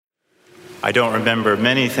I don't remember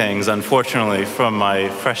many things, unfortunately, from my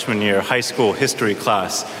freshman year high school history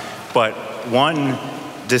class, but one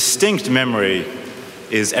distinct memory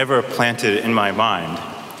is ever planted in my mind.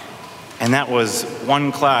 And that was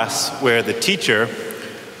one class where the teacher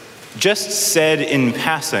just said in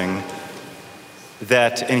passing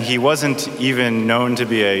that, and he wasn't even known to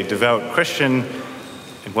be a devout Christian,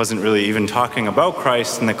 it wasn't really even talking about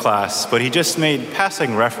Christ in the class, but he just made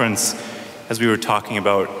passing reference as we were talking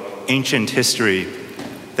about ancient history,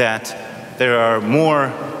 that there are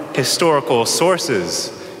more historical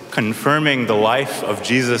sources confirming the life of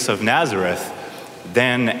Jesus of Nazareth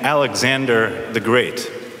than Alexander the Great.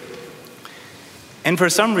 And for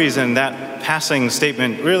some reason, that passing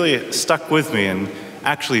statement really stuck with me and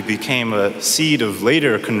actually became a seed of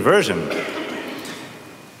later conversion.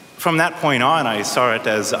 From that point on, I saw it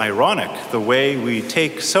as ironic, the way we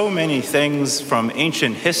take so many things from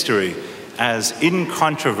ancient history as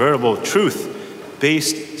incontrovertible truth,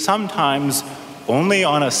 based sometimes only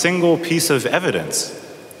on a single piece of evidence.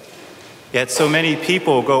 Yet so many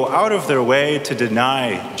people go out of their way to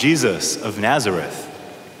deny Jesus of Nazareth.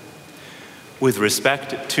 With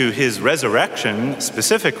respect to his resurrection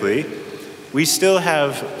specifically, we still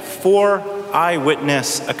have 4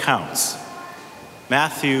 eyewitness accounts: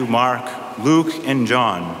 Matthew, Mark, Luke, and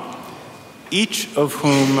John, each of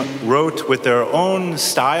whom wrote with their own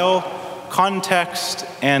style, context,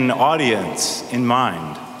 and audience in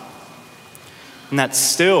mind. And that's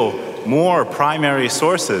still more primary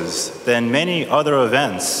sources than many other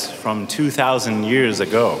events from 2,000 years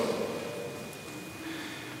ago.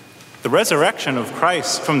 The resurrection of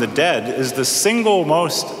Christ from the dead is the single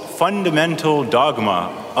most fundamental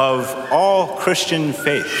dogma of all Christian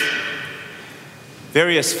faith.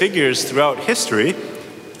 Various figures throughout history,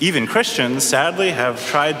 even Christians, sadly, have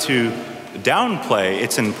tried to downplay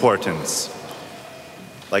its importance.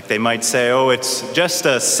 Like they might say, oh, it's just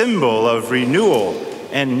a symbol of renewal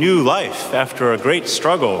and new life after a great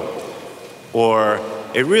struggle. Or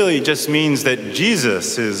it really just means that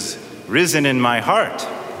Jesus is risen in my heart.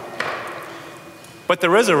 But the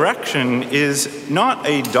resurrection is not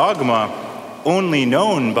a dogma only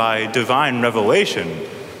known by divine revelation.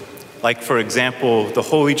 Like, for example, the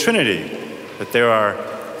Holy Trinity, that there are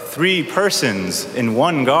 3 persons in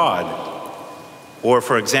one God. Or,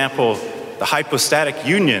 for example, the hypostatic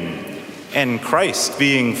union and Christ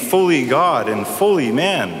being fully God and fully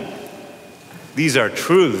man. These are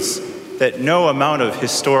truths that no amount of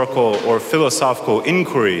historical or philosophical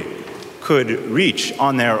inquiry could reach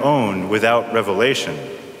on their own without revelation.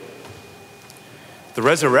 The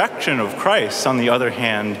resurrection of Christ, on the other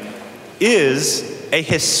hand, is a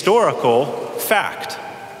historical fact.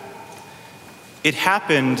 It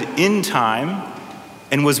happened in time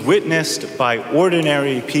and was witnessed by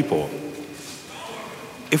ordinary people.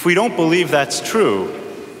 If we don't believe that's true,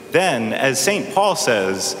 then, as St. Paul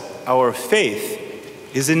says, our faith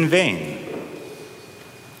is in vain.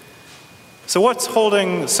 So what's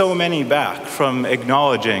holding so many back from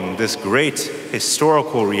acknowledging this great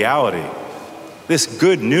historical reality, this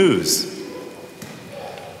good news?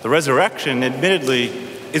 The resurrection, admittedly,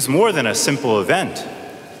 is more than a simple event,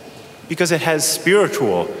 because it has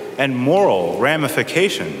spiritual and moral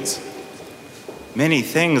ramifications. Many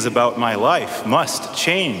things about my life must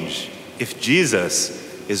change if Jesus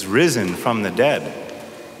is risen from the dead.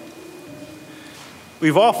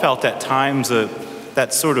 We've all felt at times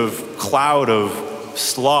that sort of cloud of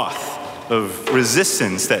sloth, of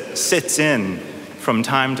resistance that sits in from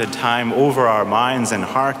time to time over our minds and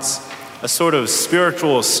hearts, a sort of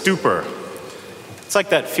spiritual stupor. It's like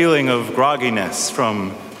that feeling of grogginess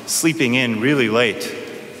from sleeping in really late.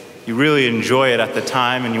 You really enjoy it at the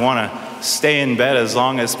time and you want to stay in bed as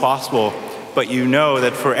long as possible, but you know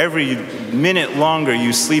that for every minute longer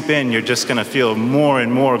you sleep in, you're just going to feel more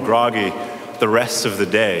and more groggy the rest of the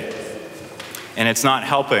day. And it's not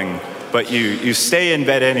helping, but you stay in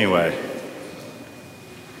bed anyway.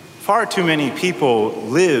 Far too many people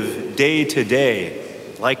live day to day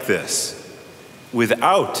like this,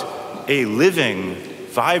 without a living,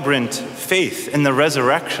 vibrant faith in the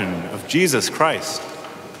resurrection of Jesus Christ.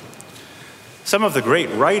 Some of the great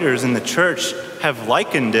writers in the church have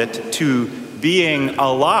likened it to being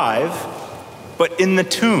alive, but in the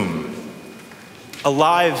tomb.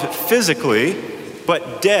 Alive physically,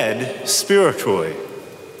 but dead spiritually.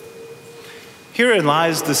 Herein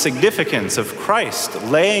lies the significance of Christ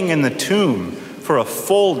laying in the tomb for a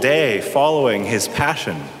full day following his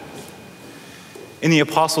passion. In the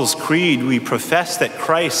Apostles' Creed, we profess that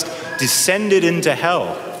Christ descended into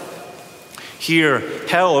hell. Here,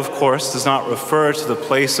 hell, of course, does not refer to the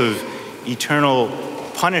place of eternal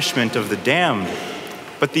punishment of the damned,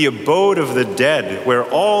 but the abode of the dead, where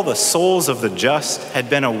all the souls of the just had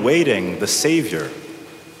been awaiting the Savior.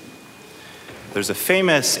 There's a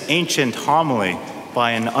famous ancient homily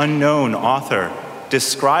by an unknown author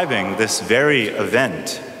describing this very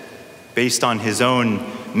event based on his own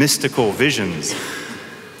mystical visions.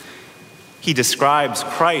 He describes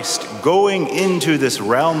Christ going into this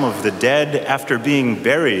realm of the dead after being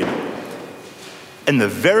buried, and the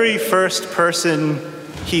very first person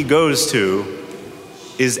he goes to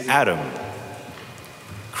is Adam.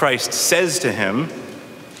 Christ says to him,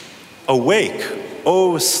 "Awake,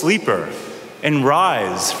 O sleeper, and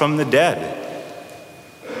rise from the dead.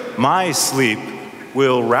 My sleep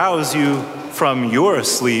will rouse you from your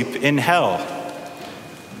sleep in hell.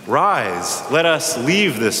 Rise, let us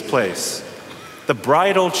leave this place. The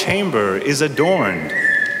bridal chamber is adorned.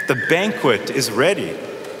 The banquet is ready.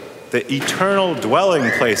 The eternal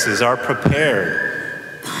dwelling places are prepared.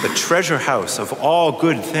 The treasure house of all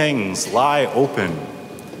good things lie open.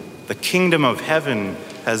 The kingdom of heaven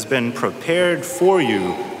has been prepared for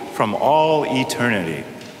you from all eternity."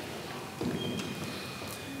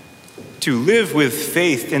 To live with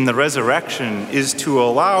faith in the resurrection is to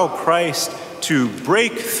allow Christ to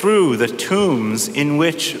break through the tombs in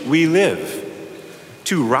which we live,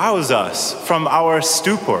 to rouse us from our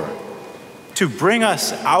stupor, to bring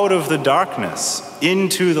us out of the darkness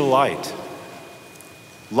into the light.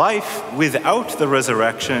 Life without the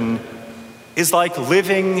resurrection is like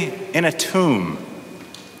living in a tomb,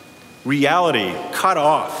 reality cut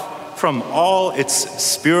off from all its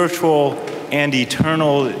spiritual and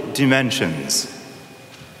eternal dimensions.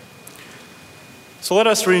 So let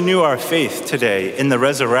us renew our faith today in the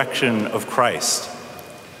resurrection of Christ,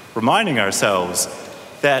 reminding ourselves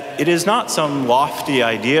that it is not some lofty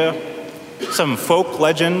idea, some folk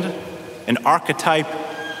legend, an archetype,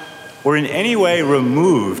 or in any way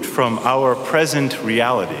removed from our present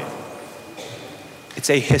reality. It's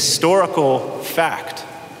a historical fact,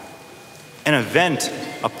 an event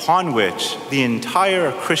upon which the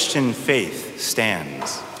entire Christian faith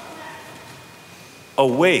stands.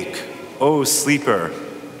 Awake, O sleeper,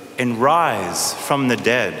 and rise from the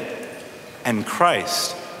dead, and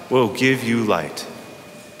Christ will give you light.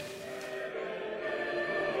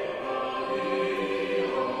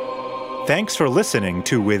 Thanks for listening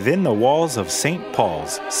to Within the Walls of St.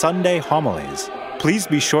 Paul's Sunday Homilies. Please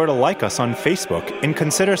be sure to like us on Facebook and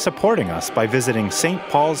consider supporting us by visiting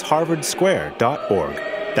stpaulsharvardsquare.org.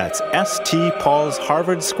 That's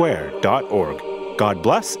stpaulsharvardsquare.org. God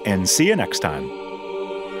bless and see you next time.